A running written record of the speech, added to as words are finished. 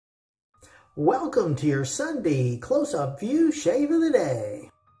Welcome to your Sunday close-up view shave of the day.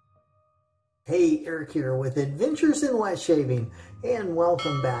 Hey, Eric here with Adventures in Wet Shaving, and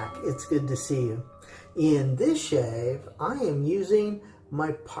welcome back. It's good to see you. In this shave, I am using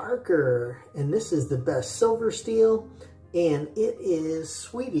my Parkii, and this is the best silver steel, and it is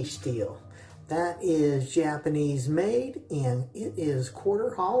Swedish steel. That is Japanese made, and it is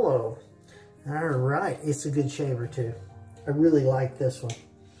quarter hollow. All right, it's a good shaver too. I really like this one.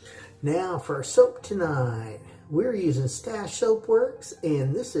 Now for our soap tonight, we're using Stache Soap Works,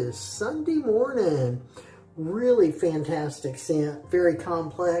 and this is Sunday Morning. Really fantastic scent, very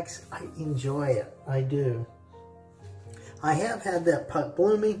complex. I enjoy it, I do. I have had that puck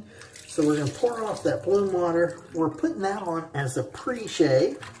blooming, so we're gonna pour off that bloom water. We're putting that on as a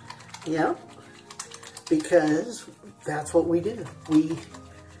pre-shave, yeah, because that's what we do. We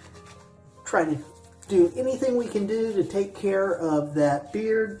try to do anything we can do to take care of that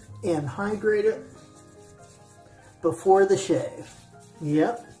beard and hydrate it before the shave.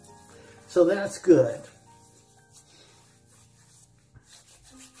 Yep. So that's good.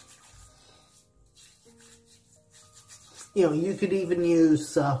 You know, you could even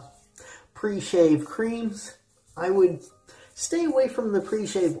use pre-shave creams. I would stay away from the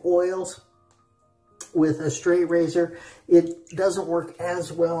pre-shave oils with a straight razor. It doesn't work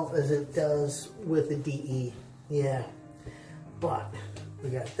as well as it does with a DE. Yeah. But we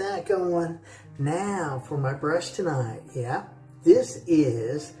got that going. Now for my brush tonight. Yeah. This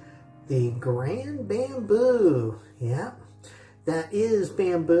is the Grand Bamboo. Yeah. That is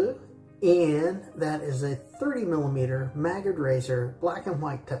bamboo. And that is a 30mm Maggard razor. Black and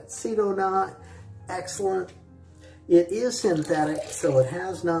white Tuxedo knot. Excellent. It is synthetic, so it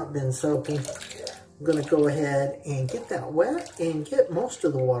has not been soaking. I'm going to go ahead and get that wet and get most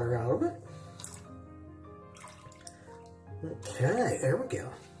of the water out of it. Okay, there we go.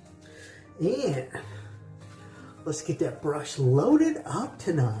 And let's get that brush loaded up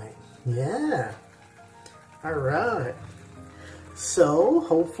tonight. Yeah. All right. So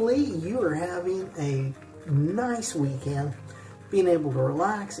hopefully you are having a nice weekend, being able to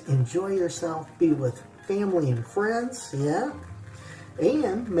relax, enjoy yourself, be with family and friends. Yeah.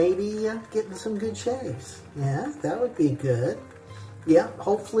 And maybe getting some good shaves. Yeah, that would be good. Yeah,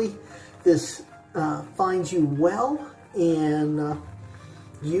 hopefully this finds you well and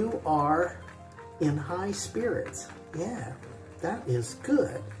you are in high spirits. Yeah, that is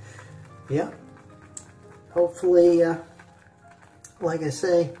good. Yeah, hopefully, like I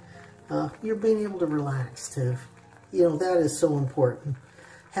say, you're being able to relax too. You know, that is so important.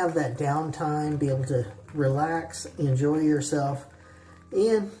 Have that downtime, be able to relax, enjoy yourself.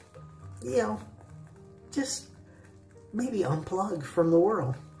 And, you know, just maybe unplug from the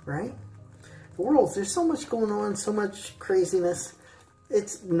world, right? The world, there's so much going on, so much craziness.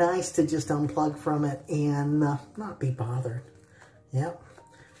 It's nice to just unplug from it and not be bothered. Yep.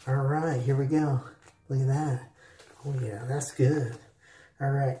 All right, here we go. Look at that. Oh, yeah, that's good.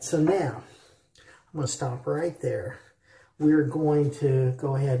 All right, so now I'm going to stop right there. We're going to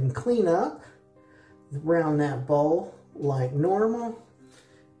go ahead and clean up around that bowl like normal.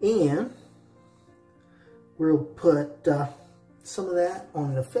 And we'll put some of that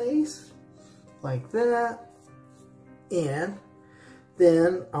on the face, like that. And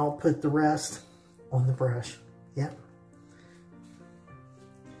then I'll put the rest on the brush. Yep.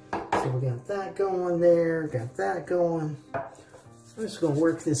 So we got that going there, got that going. I'm just going to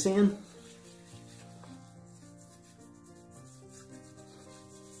work this in.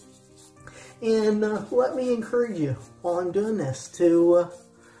 And let me encourage you while I'm doing this to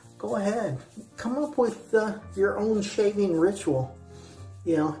go ahead, come up with your own shaving ritual.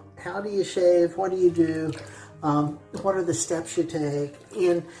 You know, how do you shave? What do you do? What are the steps you take?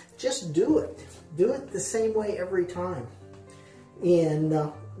 And just do it. Do it the same way every time.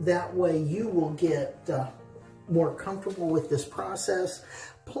 And that way you will get more comfortable with this process.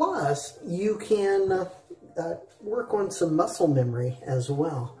 Plus, you can work on some muscle memory as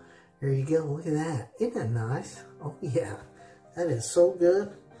well. There you go. Look at that. Isn't that nice? Oh, yeah. That is so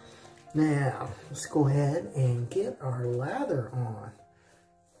good. Now, let's go ahead and get our lather on.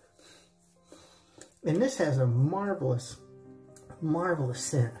 And this has a marvelous, marvelous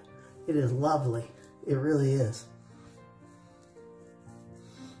scent. It is lovely. It really is.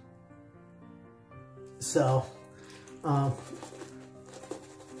 So, oh,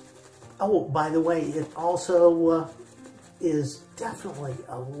 by the way, it also is definitely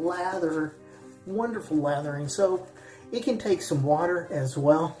a lather, wonderful lathering soap. It can take some water as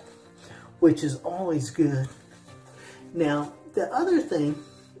well, which is always good. Now, the other thing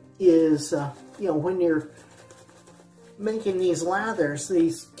is, you know, when you're making these lathers,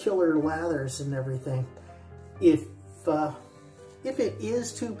 these killer lathers and everything, if it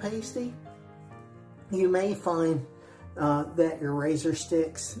is too pasty, you may find that your razor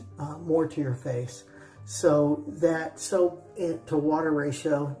sticks more to your face. So that soap to water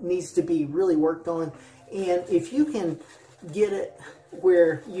ratio needs to be really worked on. And if you can get it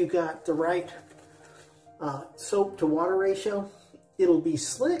where you got the right soap to water ratio, it'll be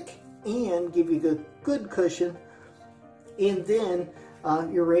slick and give you a good cushion, and then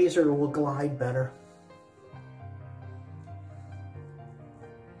your razor will glide better.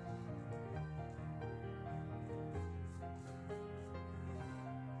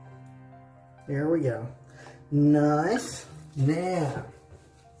 There we go. Nice. Now,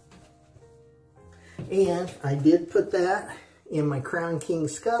 and I did put that in my Crown King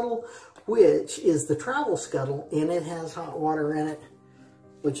scuttle, which is the travel scuttle, and it has hot water in it,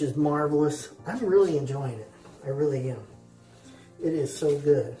 which is marvelous. I'm really enjoying it. I really am. It is so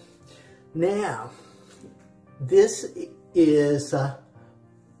good. Now, this is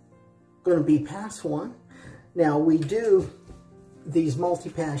going to be pass one. Now, we do these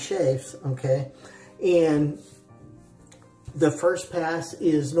multi-pass shaves, okay? And the first pass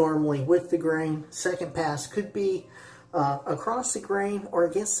is normally with the grain. Second pass could be across the grain or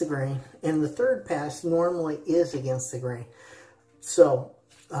against the grain. And the third pass normally is against the grain. So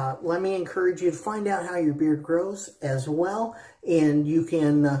let me encourage you to find out how your beard grows as well. And you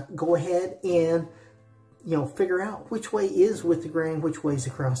can go ahead and, you know, figure out which way is with the grain, which way is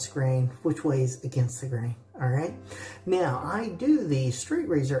across the grain, which way is against the grain. All right. Now, I do the Straight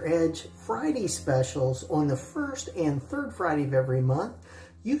Razor Edge Friday specials on the first and third Friday of every month.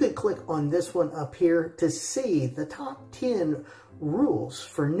 You could click on this one up here to see the top 10 rules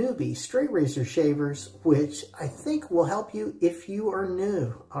for newbie straight razor shavers, which I think will help you if you are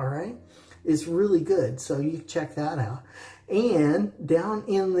new. All right. It's really good. So you check that out. And down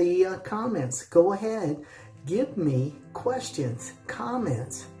in the comments, go ahead, give me questions,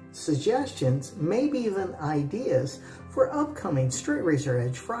 comments, suggestions, maybe even ideas for upcoming Straight Razor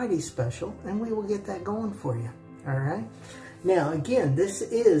Edge Friday special, and we will get that going for you. All right. Now, again, this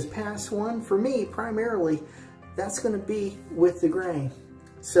is pass one for me primarily. That's going to be with the grain.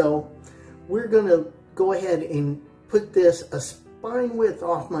 So we're going to go ahead and put this a spine width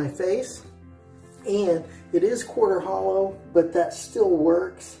off my face, and it is quarter hollow, but that still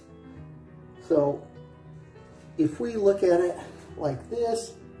works. So if we look at it like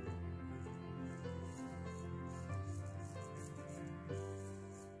this,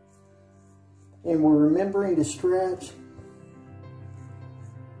 and we're remembering to stretch,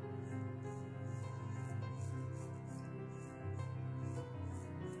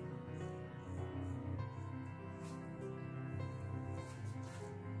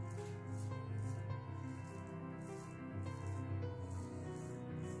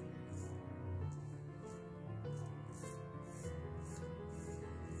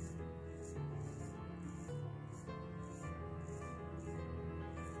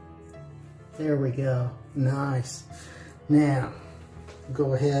 there we go. Nice. Now,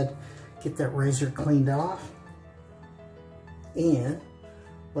 go ahead, get that razor cleaned off, and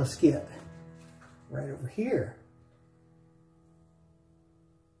let's get right over here.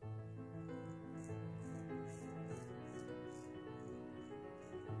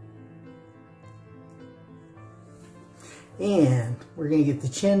 And we're going to get the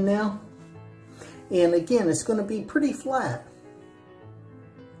chin now. And again, it's going to be pretty flat.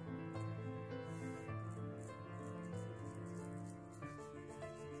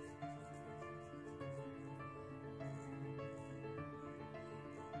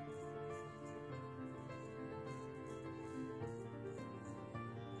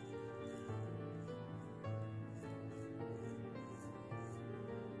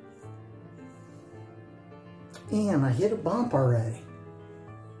 And I hit a bump already.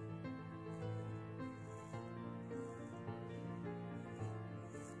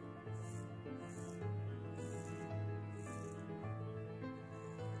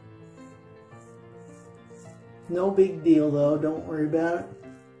 No big deal though, don't worry about it.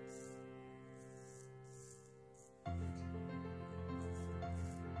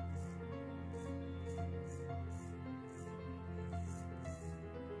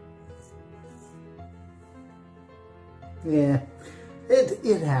 Yeah,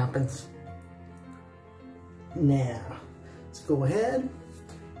 it happens. Now, let's go ahead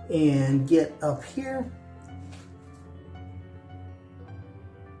and get up here.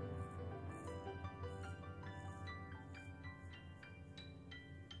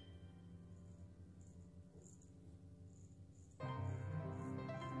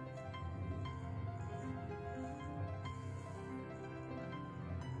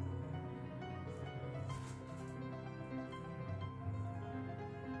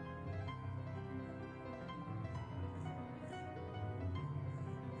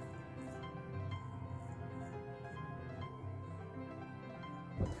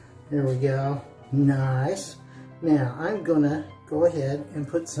 There we go. Nice. Now I'm gonna go ahead and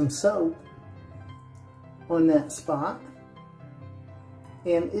put some soap on that spot,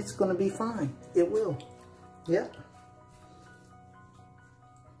 and it's gonna be fine. It will. Yep.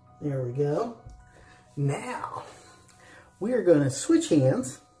 There we go. Now we're gonna switch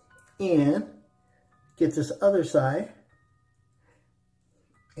hands and get this other side.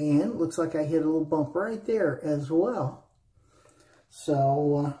 And looks like I hit a little bump right there as well.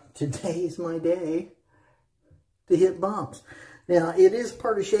 So today's my day to hit bumps. Now it is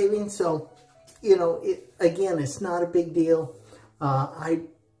part of shaving, so you know, again, it's not a big deal.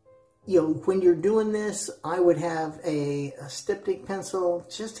 You know, when you're doing this, I would have a styptic pencil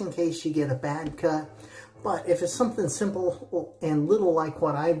just in case you get a bad cut. But if it's something simple and little like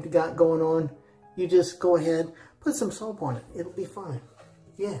what I've got going on, you just go ahead, put some soap on it. It'll be fine.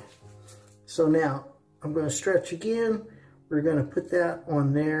 Yeah. So now I'm going to stretch again. We're going to put that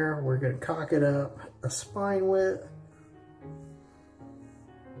on there. We're going to cock it up a spine width.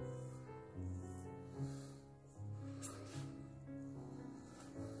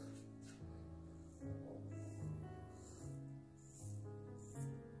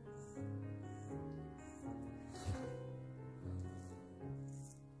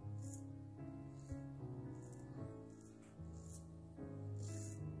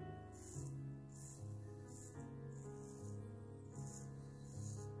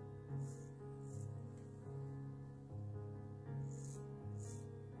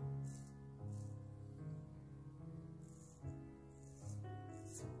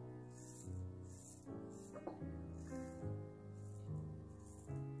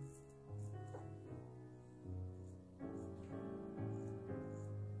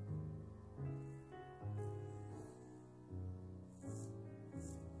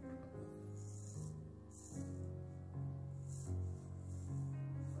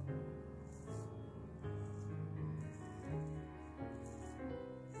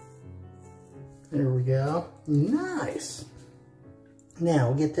 There we go. Nice. Now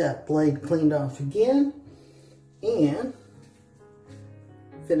we'll get that blade cleaned off again and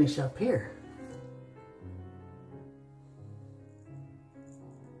finish up here.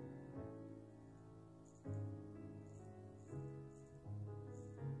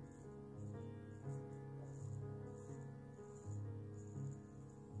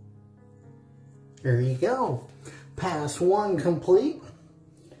 There you go. Pass one complete.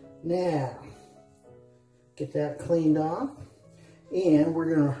 Now, get that cleaned off, and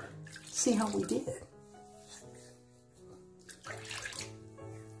we're going to see how we did.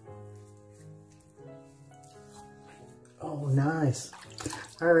 Oh, nice.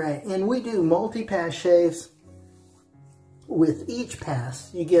 All right, and we do multi-pass shaves. With each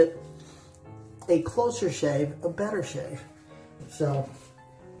pass, you get a closer shave, a better shave. So,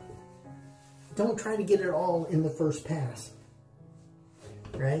 don't try to get it all in the first pass.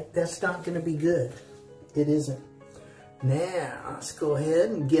 Right? That's not going to be good. It isn't. Now, let's go ahead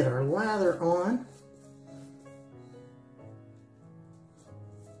and get our lather on.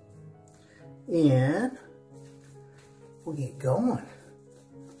 And we'll get going.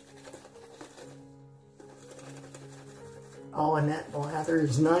 Oh, and that lather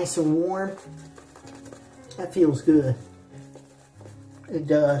is nice and warm. That feels good. It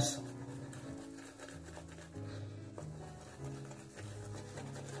does.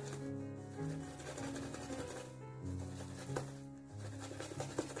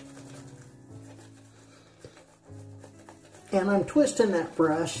 And I'm twisting that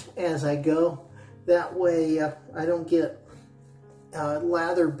brush as I go. That way I don't get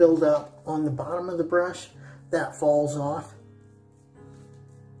lather buildup on the bottom of the brush. That falls off.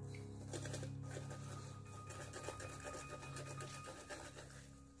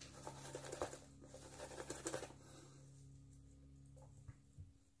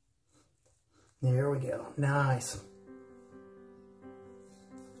 There we go. Nice.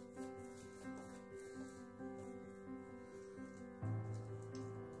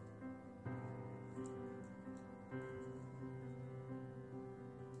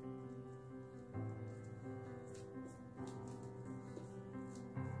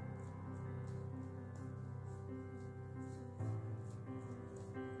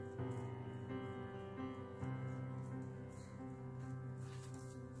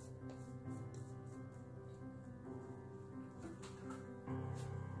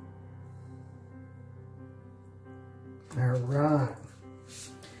 All right.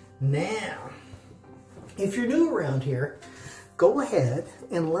 Now, if you're new around here, go ahead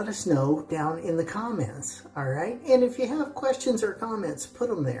and let us know down in the comments, all right? And if you have questions or comments, put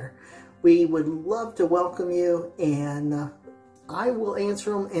them there. We would love to welcome you, and I will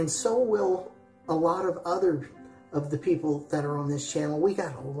answer them, and so will a lot of other of the people that are on this channel. We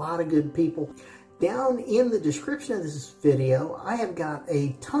got a lot of good people. Down in the description of this video, I have got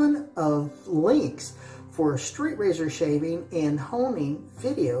a ton of links for straight razor shaving and honing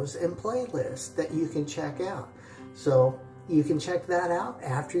videos and playlists that you can check out. So you can check that out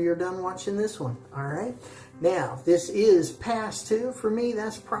after you're done watching this one. All right. Now, this is pass 2 for me.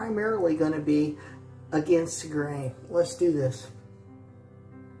 That's primarily going to be against the grain. Let's do this.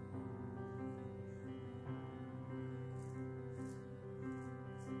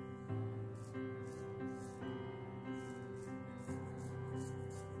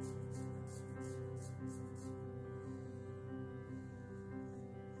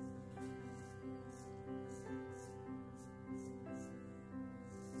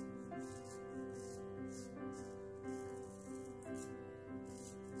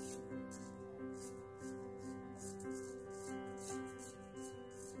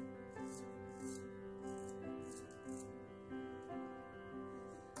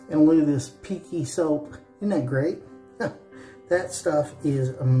 And look at this Parkii soap. Isn't that great? That stuff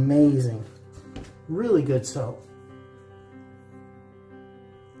is amazing. Really good soap.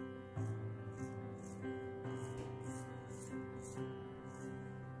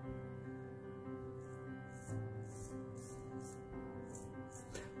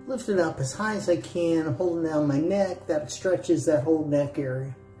 Lift it up as high as I can. I'm holding down my neck. That stretches that whole neck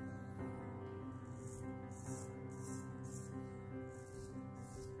area.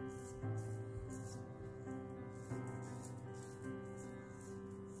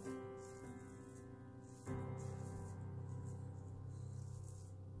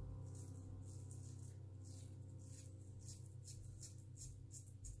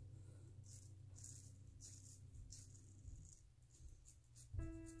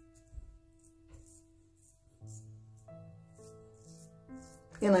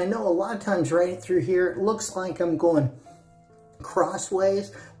 And I know a lot of times right through here, it looks like I'm going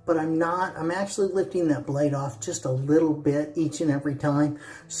crossways, but I'm not. I'm actually lifting that blade off just a little bit each and every time.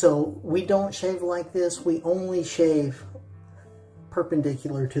 So we don't shave like this. We only shave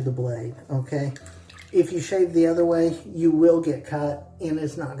perpendicular to the blade, okay? If you shave the other way, you will get cut, and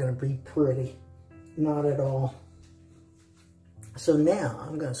it's not going to be pretty. Not at all. So now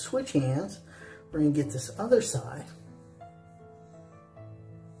I'm going to switch hands. We're going to get this other side.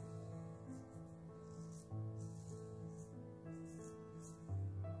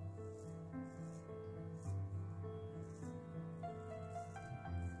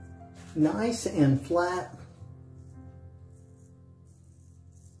 Nice and flat.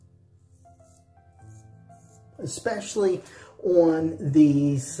 Especially on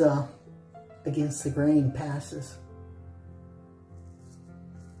these against the grain passes.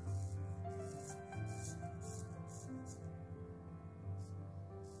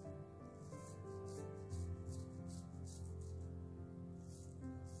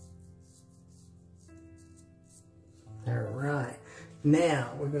 All right.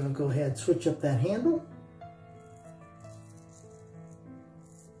 Now, we're going to go ahead and switch up that handle.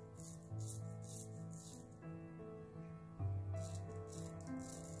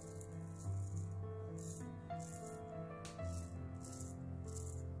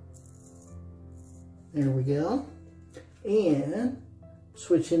 There we go. And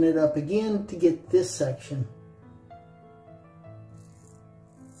switching it up again to get this section.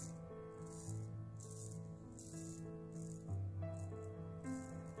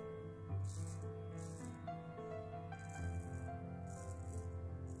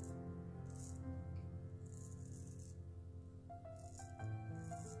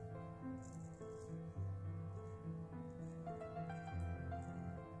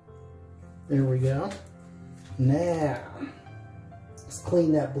 There we go. Now, let's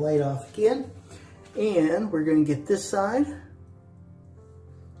clean that blade off again. And we're going to get this side.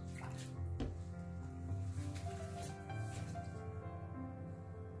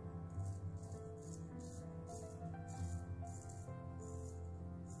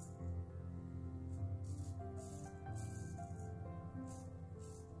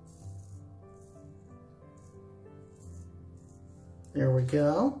 There we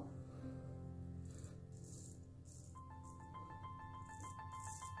go.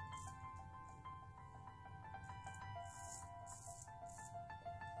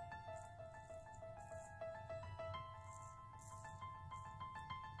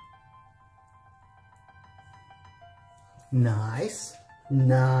 Nice,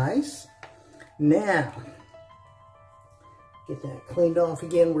 nice. Now, get that cleaned off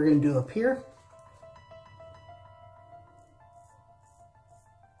again. We're going to do up here.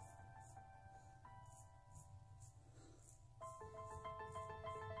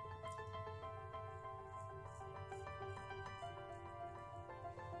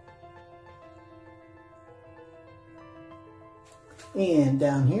 And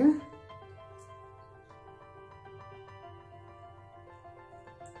down here.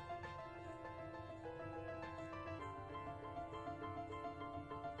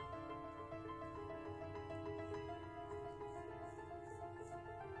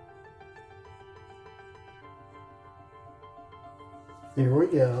 There we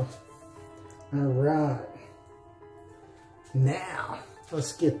go. All right. Now,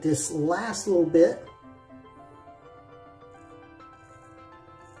 let's get this last little bit.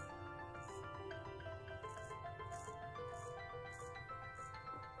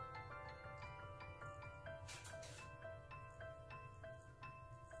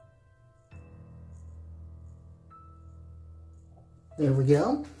 There we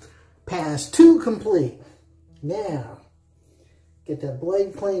go. Pass 2 complete. Now, get that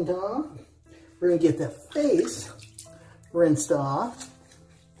blade cleaned off. We're going to get that face rinsed off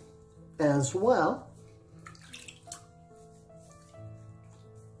as well.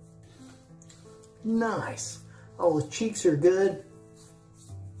 Nice. All the cheeks are good.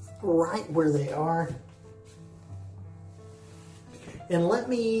 Right where they are. And let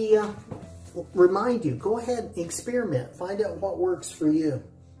me remind you, go ahead and experiment. Find out what works for you.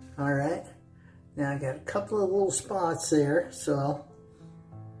 All right. Now I got a couple of little spots there, so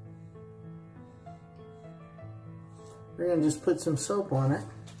we're going to just put some soap on it,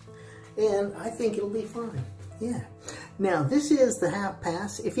 and I think it'll be fine. Yeah. Now this is the half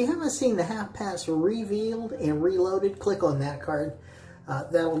pass. If you haven't seen the half pass revealed and reloaded, click on that card.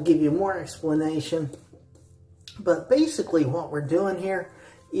 That'll give you more explanation. But basically what we're doing here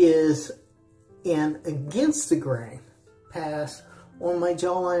is an against the grain pass on my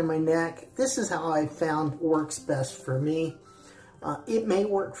jawline and my neck. This is how I found works best for me. It may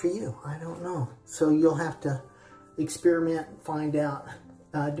work for you. I don't know. So you'll have to experiment and find out,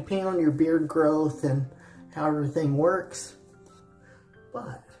 depending on your beard growth and how everything works.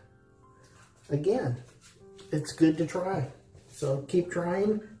 But again, it's good to try. So keep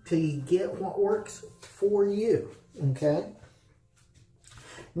trying till you get what works for you. Okay?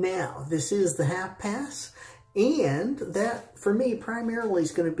 Now, this is the half pass. And that, for me, primarily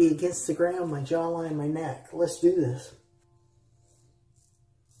is going to be against the ground, my jawline, my neck. Let's do this.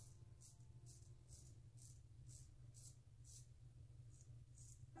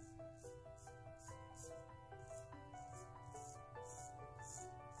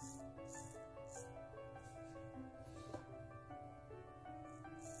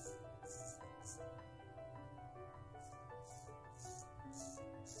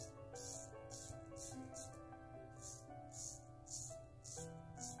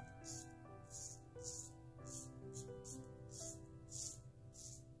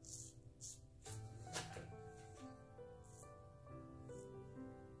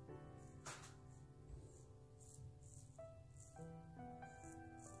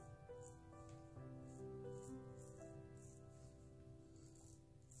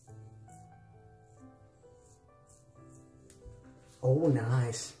 Oh,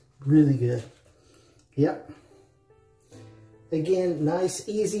 nice. Really good. Yep. Again, nice,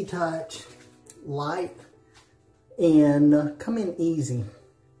 easy touch. Light. And come in easy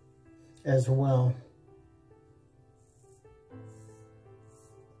as well.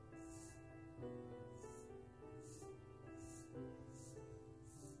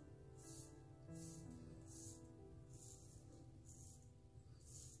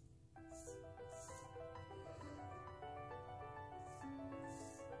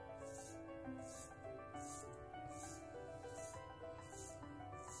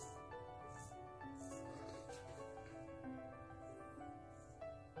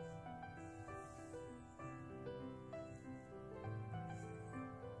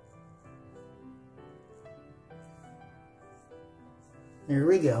 There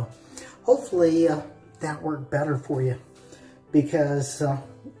we go. Hopefully that worked better for you, because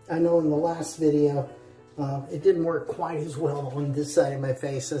I know in the last video it didn't work quite as well on this side of my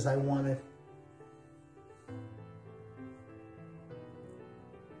face as I wanted.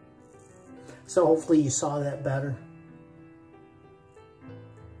 So hopefully you saw that better.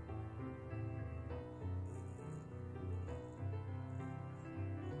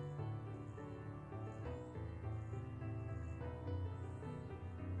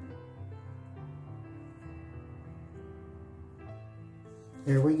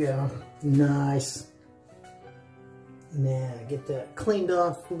 There we go. Nice. Now get that cleaned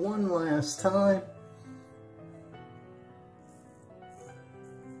off one last time.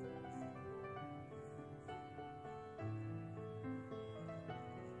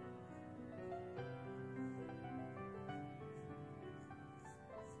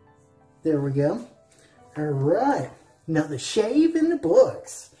 There we go. All right. Another shave in the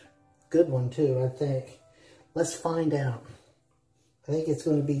books. Good one too, I think. Let's find out. I think it's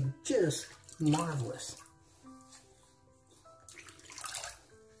going to be just marvelous.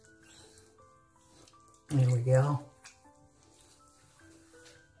 There we go.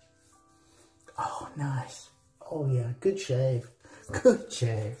 Oh, nice. Oh yeah, good shave. Good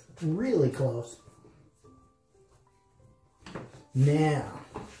shave. Really close. Now,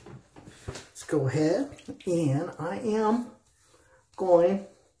 let's go ahead, and I am going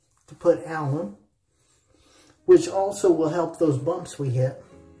to put Aloe, which also will help those bumps we hit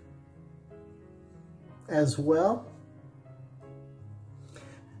as well.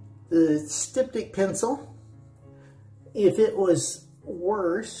 The styptic pencil, if it was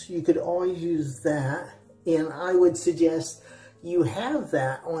worse, you could always use that, and I would suggest you have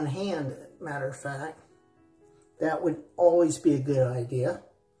that on hand, matter of fact. That would always be a good idea.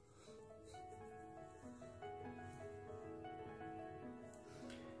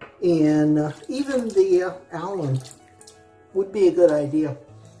 And even the Aloe would be a good idea.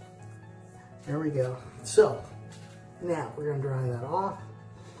 There we go. So, now we're going to dry that off.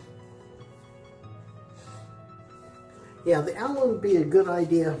 Yeah, the Aloe would be a good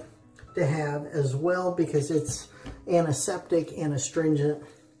idea to have as well because it's antiseptic and astringent,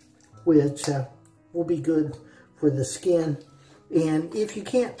 which will be good for the skin. And if you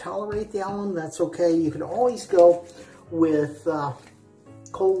can't tolerate the Aloe, that's okay. You can always go with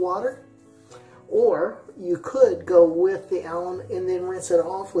cold water, or you could go with the Aloe and then rinse it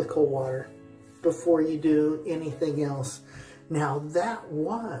off with cold water before you do anything else. Now that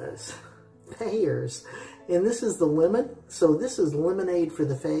was Thayers, and this is the lemon. So this is lemonade for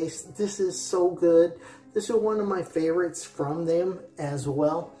the face. This is so good. This is one of my favorites from them as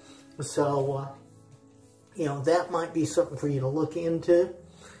well. So you know, that might be something for you to look into.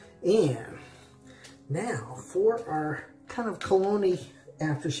 And now for our kind of cologne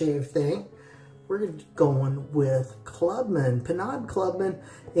aftershave thing, we're going with Clubman, Pinaud Clubman,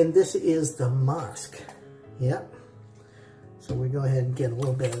 and this is the Musk. Yep. So we go ahead and get a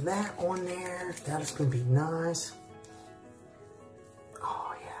little bit of that on there. That's going to be nice.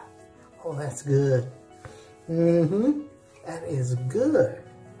 Oh yeah. Oh, that's good. That is good.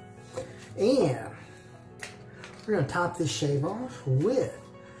 And we're going to top this shave off with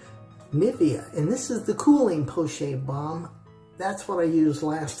Nivea. And this is the cooling post-shave balm. That's what I used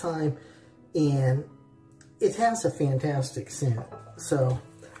last time. And it has a fantastic scent. So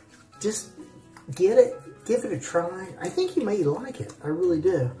just get it. Give it a try. I think you may like it. I really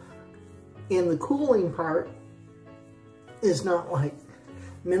do. And the cooling part is not like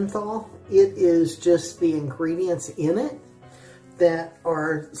menthol. It is just the ingredients in it that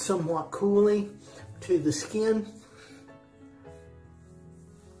are somewhat cooling to the skin.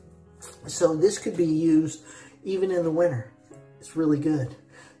 So this could be used even in the winter. It's really good.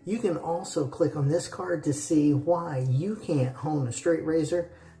 You can also click on this card to see why you can't hone a straight razor.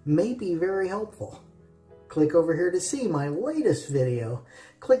 May be very helpful. Click over here to see my latest video.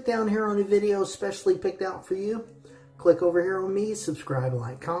 Click down here on the video specially picked out for you. Click over here on me, subscribe,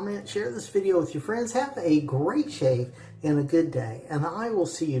 like, comment, share this video with your friends. Have a great shave and a good day. And I will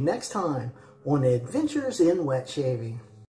see you next time on Adventures in Wet Shaving.